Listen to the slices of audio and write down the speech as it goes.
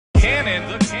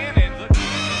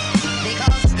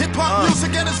Hip-hop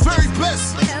music at its very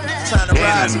best. Time to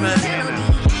rise, man.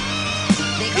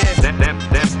 Yeah.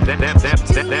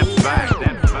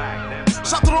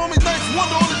 Shout to the homie Knife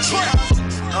Wonder on the track.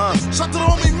 Shout to the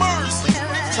homie Murs.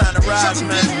 Time to rise, Shout to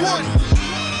man. D1.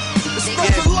 It's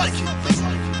nothing like it.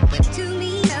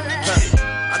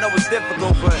 I know it's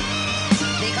difficult, but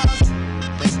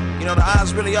you know the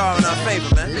odds really are in our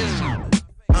favor, man.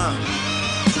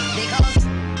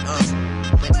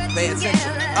 Pay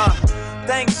attention.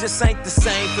 Things just ain't the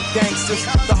same for gangsters.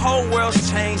 The whole world's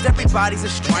changed, everybody's a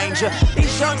stranger.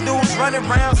 These young dudes running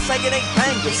around saying they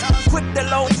bangers. Quick to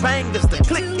load bangers, to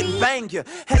click and bang you.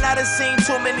 And I done seen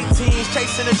too many teens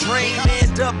chasing a dream,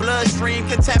 end up bloodstream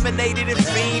contaminated and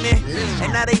fiending.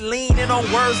 And now they leaning on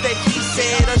words that he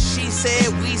said or she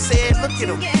said, we said. Look at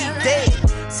him, he dead.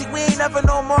 See, we ain't never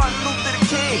known Martin Luther the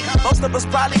King. Most of us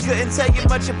probably couldn't tell you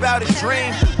much about his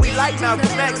dream. We like Malcolm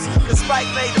X, cause Spike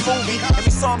made the movie, and we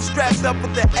saw him strapped up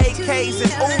with the AKs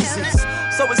and Uzis.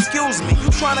 So excuse me, you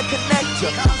tryna connect to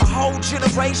a whole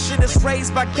generation that's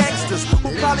raised by gangsters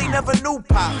who probably never knew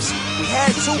Pops. We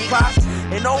had Tupac,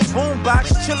 an old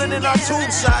boombox chillin' in our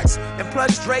tube socks. And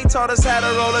plus Dre taught us how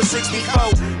to roll a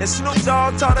 64. And Snoop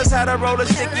Dogg taught us how to roll a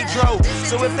sticky dro.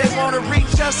 So if they wanna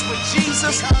reach us with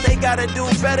Jesus, they gotta do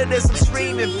better than some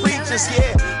screaming preachers,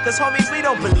 yeah. Cause homie, we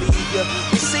don't believe ya.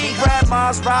 We seen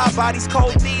grandmas ride bodies,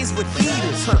 cold thieves with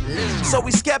heaters, So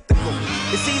we skeptical.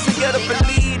 It's easier to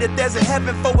believe that there's a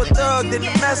heaven for a thug than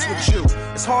to mess with you.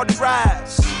 It's hard to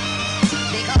rise.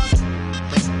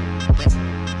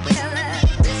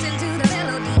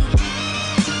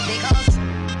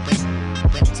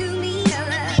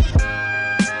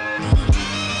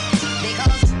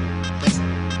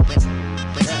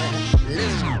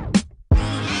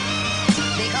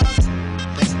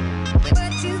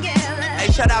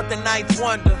 Hey, shout out to Ninth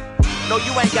Wonder. No,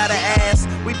 you ain't gotta ask.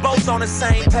 We both on the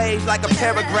same page like a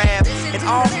paragraph. And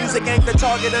all music ain't the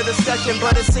target of discussion,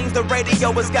 but it seems the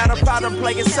radio has got a problem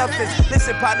playing substance.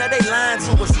 Listen, partner, they lying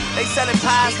to us. They selling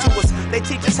pies to us. They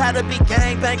teach us how to be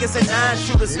gangbangers and nine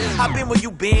shooters. I've been where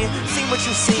you been, seen what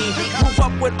you seen. Grew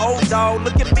up with old dog,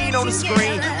 looking mean on the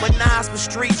screen. When Nas was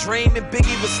street dreaming,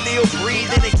 Biggie was still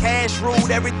breathing, and Cash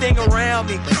ruled everything around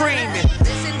me, creaming.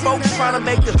 Folks trying to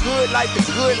make the hood like the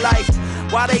good life,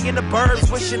 while they in the burbs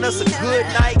wishing us a good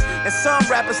night. And some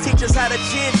rappers teach us how to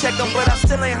chin check them, but I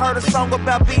still ain't heard a song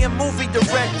about being movie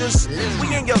directors.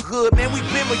 We in your hood, man, we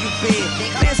been where you been.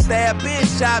 Been stabbed, been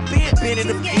shot, been in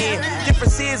the pen.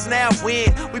 Difference is now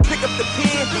when we pick up the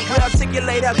pen, we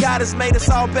articulate how God has made us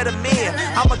all better men.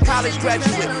 I'm a college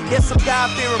graduate, yes, some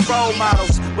God-fearing role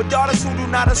models, with daughters who do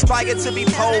not aspire to be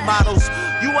pole models.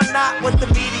 You are not what the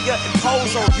media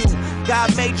impose on you.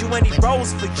 God made you and he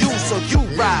rose for you, so you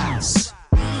rise.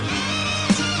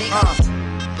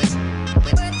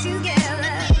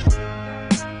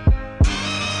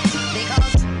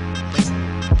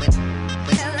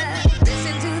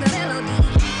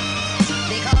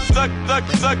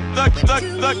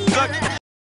 Look.